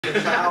a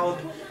cloud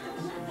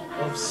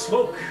of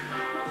smoke.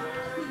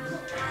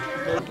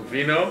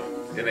 Vino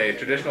in a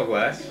traditional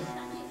glass.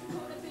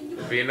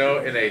 Vino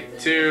in a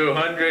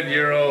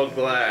 200-year-old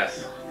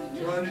glass.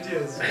 200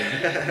 years.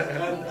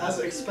 And as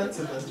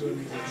expensive as 200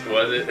 years.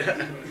 Was it?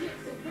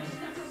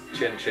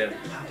 Chin chin.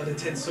 But it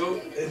tastes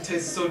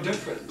so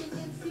different.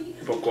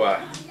 Pourquoi?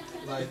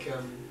 Like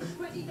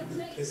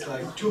it's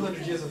like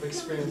 200 years of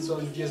experience,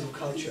 200 years of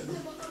culture,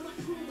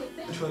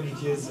 200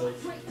 years of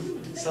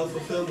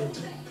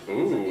self-fulfillment.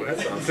 Ooh, that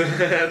sounds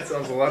that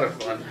sounds a lot of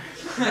fun.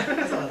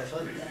 That's a lot of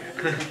fun.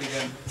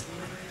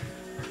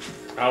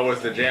 How was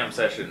the jam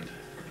session?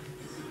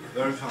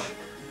 Very fun.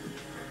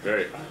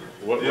 Very fun.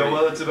 What? Yeah,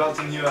 well, it's about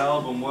the new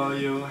album. Well,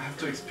 you have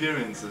to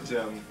experience it.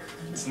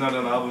 It's not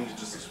an album you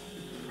just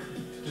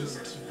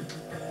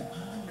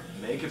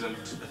make it, and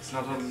it's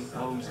not an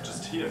album you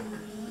just hear.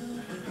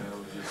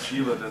 You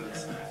feel it, and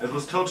it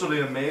was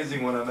totally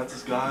amazing when I met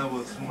this guy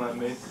with whom I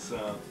made this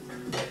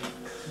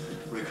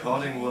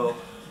recording. Well,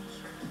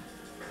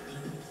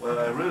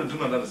 I really do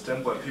not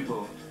understand why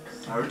people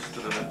are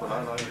interested in it, but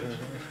I like it.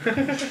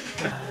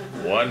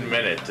 1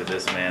 minute to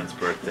this man's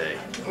birthday.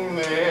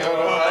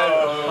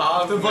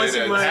 After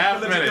voicing my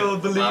political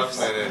beliefs,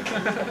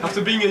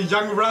 after being a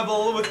young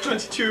rebel with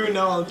 22,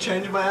 now I'll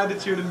change my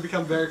attitude and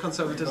become very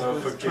conservative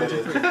with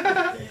 23.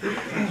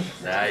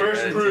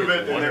 First prove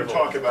it and then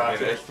talk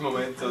about it.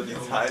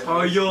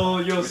 Oh,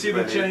 you'll see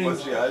the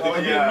change. Oh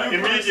yeah,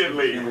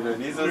 immediately.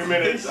 2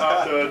 minutes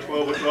after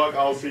 12 o'clock,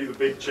 I'll see the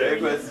big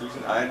change. Oh,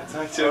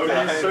 he's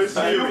so serious.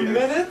 2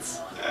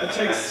 minutes? It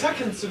takes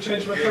seconds to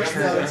change my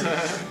personality.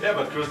 Yeah,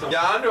 but Christoph.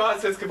 Jan, du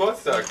hast jetzt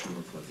Geburtstag.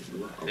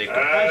 Happy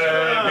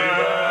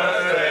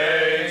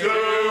birthday to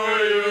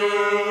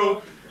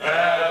you.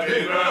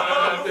 Happy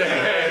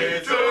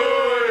birthday to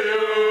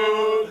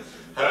you.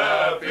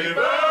 Happy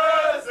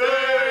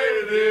birthday,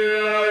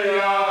 dear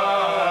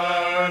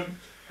Jan.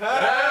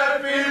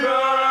 Happy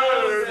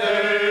birthday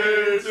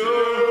to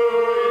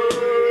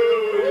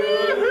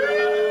you.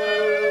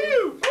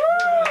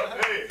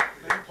 Hey.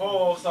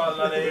 Hoch soll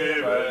er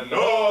leben.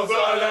 Hoch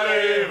soll er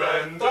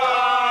leben.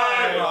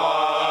 Dreimal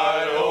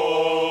hoch.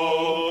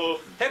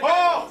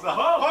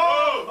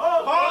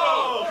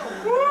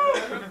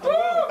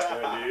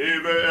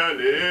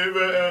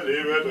 Hoch! Er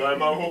lebe,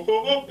 dreimal hoch,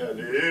 hoch, hoch. Er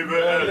lebe,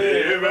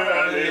 dreimal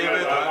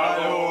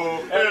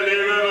hoch. Er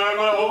lebe,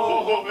 dreimal hoch,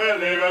 hoch, hoch. Er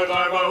lebe,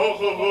 dreimal hoch,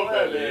 hoch, hoch.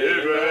 Er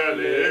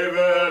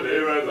lebe,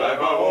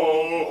 dreimal hoch.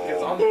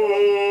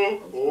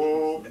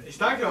 Ich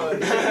danke euch.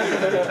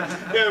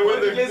 Yeah,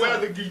 where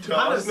the guitars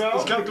Hannes, now?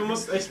 ich glaube, du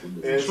musst echt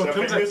einen Schluck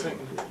Pimtex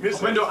trinken.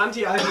 Auch wenn du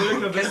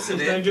Anti-Alkoholiker bist, ich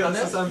denke,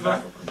 das ist einfach...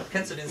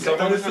 Kennst du den Ich glaube,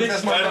 Song? wir müssen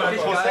jetzt mal ein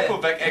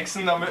Prosecco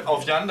wegexen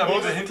auf Jan,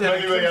 damit wir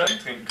hinterher Krimsen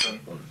trinken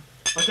können.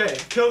 Okay,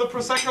 kill the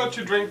Prosecco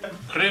to drink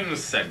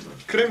Krimsen.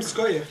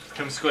 Krimskoye.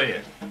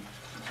 Krimskoye.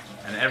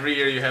 And every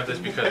year you have this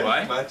because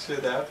why?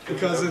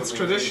 Because it's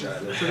tradition.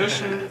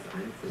 Tradition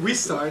we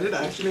started,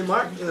 actually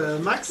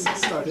Max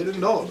started it,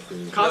 no.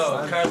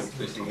 Carsten.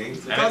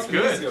 And it's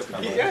good.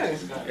 Yeah.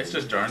 It's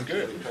just darn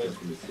good.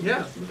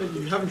 Yeah, but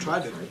you haven't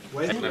tried it.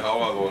 Wait. It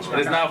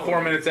is now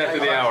 4 minutes after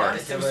the hour.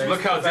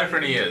 Look how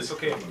different he is.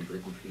 Okay.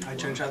 I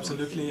change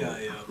absolutely.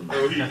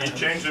 Oh, he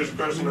changed his New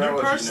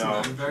personality person.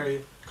 now. I'm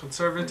very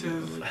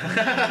conservative.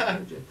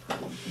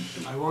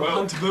 I won't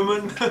hunt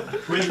women.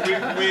 We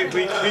can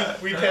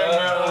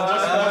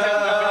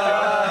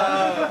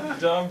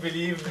Don't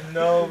believe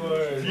no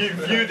word.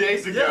 few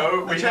days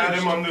ago we had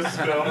him on this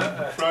film,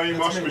 throwing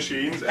wash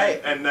machines,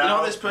 and now You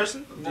know this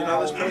person? Do you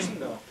know this person?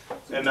 No.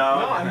 And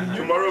now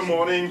tomorrow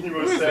morning he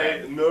will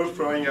say no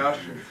throwing out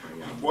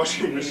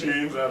washing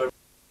machines out of.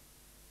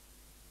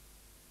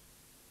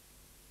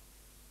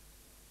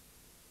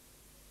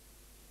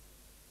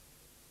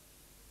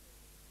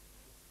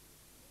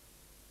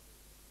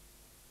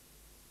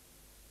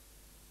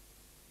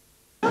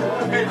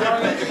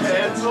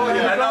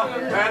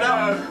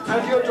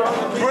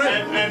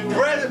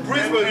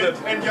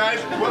 And guys,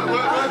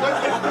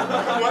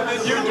 what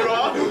did you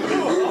draw?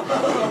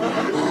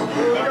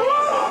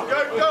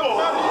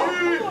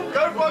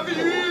 Go for the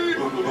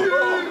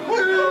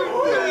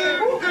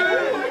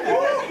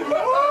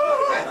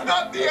It's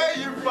not the A,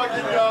 you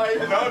fucking guy.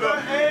 No,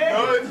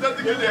 it's not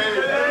the good A.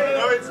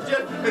 No, it's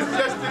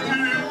just the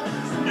U.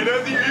 You know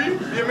the U?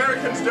 The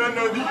Americans don't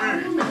know the U.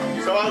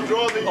 So I'll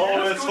draw the U. Oh,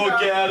 let's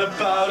forget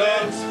about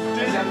it.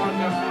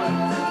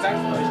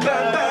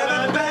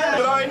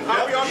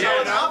 Are we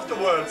on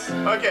afterwards?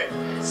 Okay,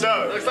 so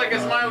Looks like a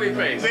smiley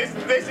face.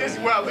 this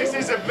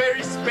is a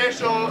very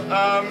special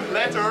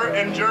letter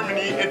in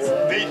Germany. It's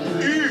the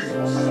U.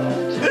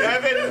 You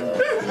have it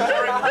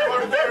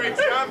for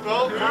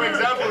example,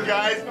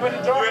 guys.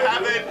 You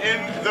have it in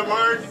the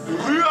word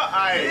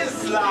Rührei.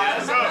 So,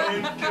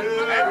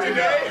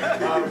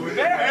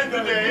 and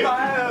today,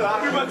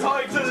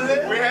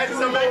 we had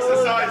some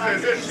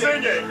exercises in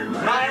singing.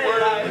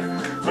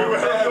 We were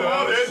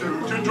awarded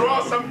to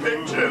draw some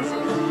pictures.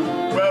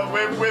 Well,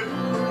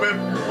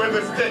 with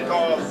a stick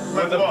or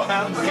with what?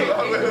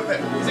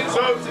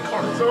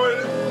 So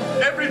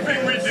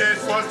everything we did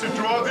was to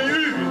draw the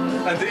U.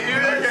 And the U is...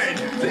 Okay,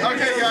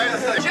 Okay,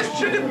 guys, just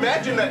should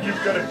imagine that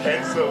you've got a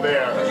pencil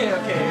there.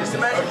 Okay, just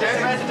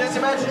imagine, just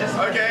imagine.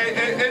 Okay,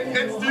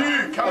 it's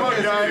you. Come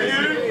on, guys.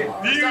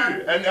 You.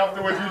 And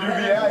afterwards we do the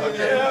eye.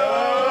 Okay.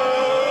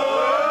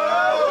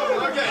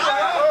 Okay.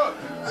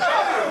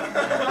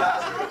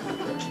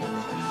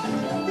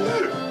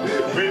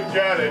 We've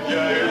got it,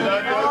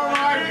 guys. Oh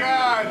my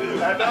God!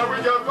 And now we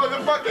go for the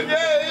fucking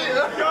yay!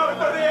 Go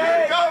for the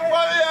yay! Go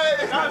for the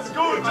yay! That's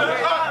good!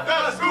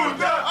 That's good!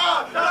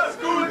 That's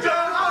good!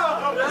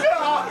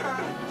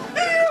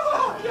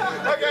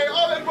 Okay,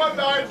 all in one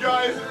night,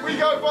 guys. We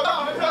go for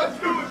that's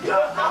good!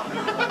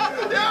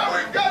 Yeah,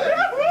 we got it!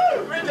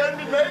 We can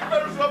be made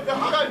members of the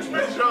Harald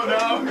Schmidt show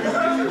now!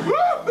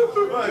 Go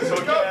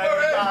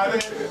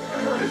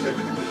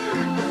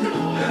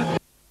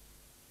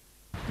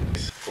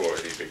for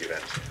the big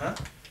event. Huh?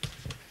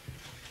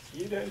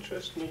 You don't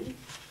trust me?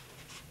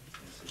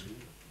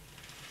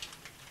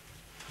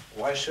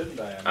 Why shouldn't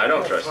I? I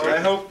don't trust you. I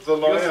hope the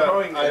lawyer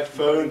throwing I the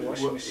phoned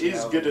washing machine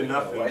is out good the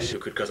enough. window. You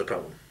could cause a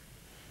problem.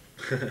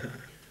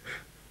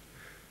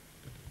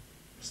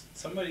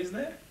 Somebody's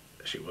there?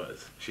 She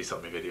was. She saw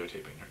me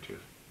videotaping her too.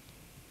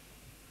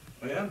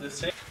 Oh yeah, the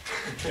same.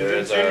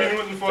 There's 10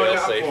 Minuten vor der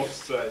fail-safe.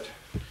 Abrufszeit.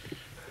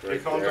 Der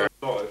Right Counter there.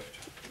 läuft.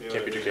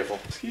 Can't be too careful.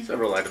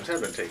 Several items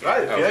have been taken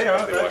Right, out ja,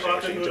 of the Ralf washing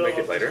wartet machine nur to make darauf,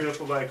 it dass lighter. wir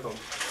vorbeikommen.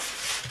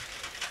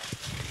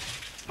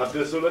 Habt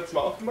ihr das so letztes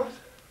Mal auch gemacht?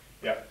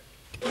 Ja.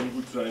 Kann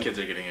gut sein. Kids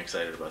are getting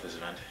excited about this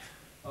event.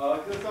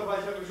 Christopher,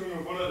 ich hab mich schon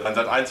gewundert. An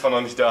Sat 1 war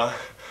noch nicht da.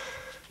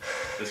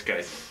 This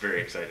guy's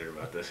very excited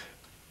about this.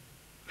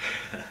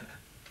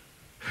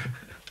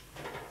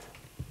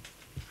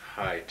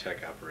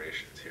 High-tech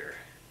operations here.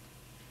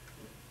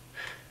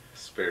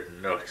 Spared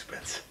no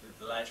expense.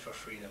 The light for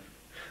freedom.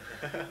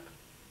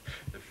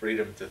 The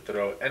freedom to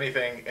throw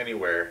anything,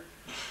 anywhere.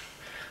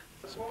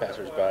 Some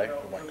passers-by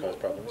who might cause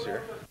problems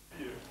here.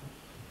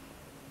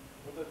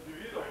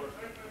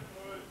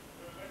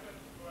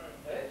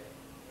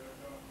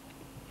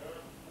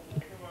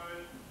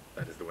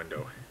 That is the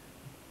window.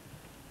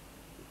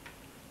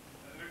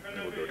 And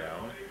then we'll go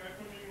down,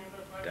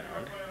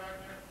 down,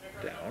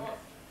 down,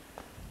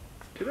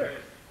 to there.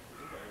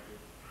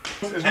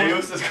 Hey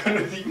Jungs, das können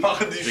wir nicht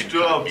machen, sie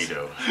stirbt.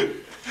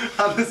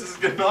 Das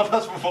ist genau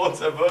das, wovor uns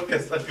der Wirt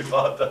gestern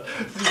gewarnt hat.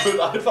 Sie wird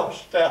einfach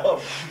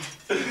sterben.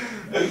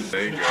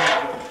 There you go.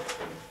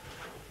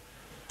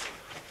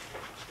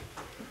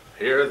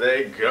 Here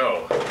they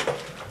go.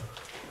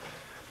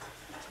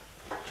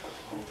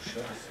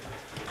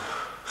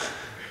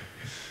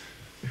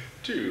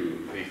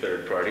 To the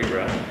third party,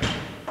 Ralph,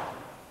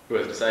 who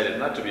has decided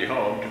not to be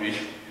home to be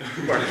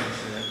part of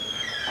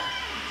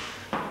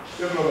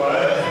Stimmt nochmal.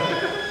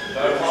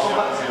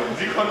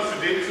 Wie konntest du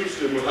dem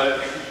zustimmen?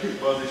 Halt,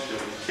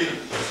 vorsichtig.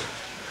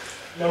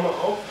 Mach mal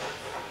auf.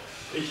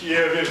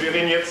 Wir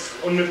reden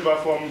jetzt unmittelbar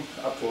vom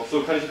Abwurf.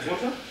 So, kann ich jetzt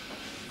runter?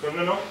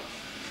 Sekunde noch.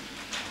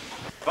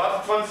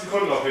 Warte 20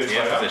 Sekunden auf jeden in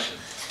Fall, ja? position.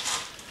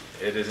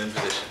 It is in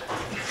position.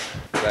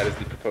 That is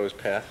the proposed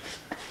path.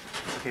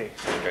 Okay.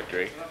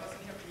 Trajectory.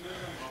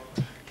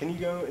 Can you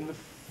go in the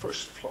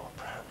first floor,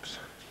 perhaps?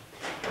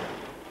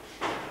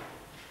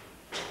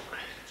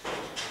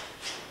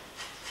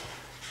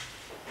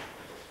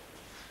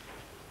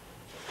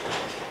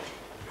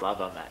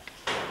 Lava Mac.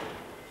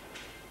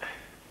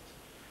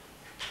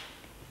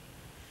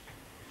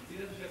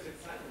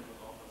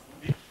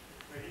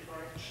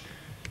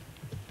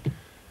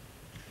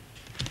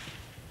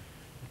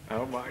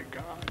 Oh my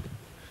God.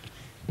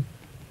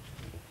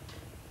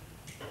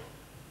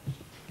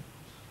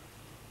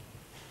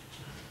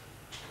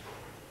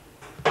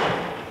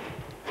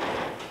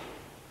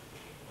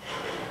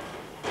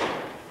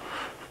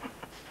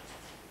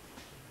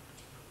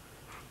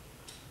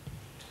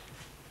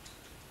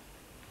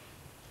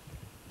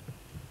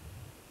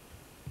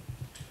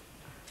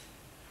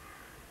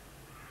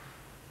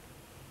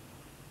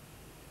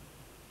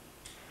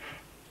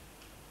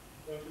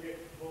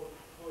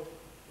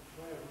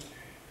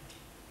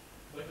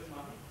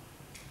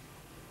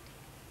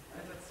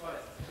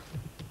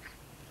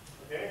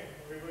 Okay,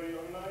 everybody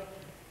online?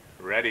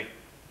 Ready.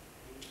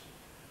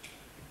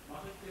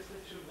 Mach ich das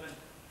jetzt schon rein?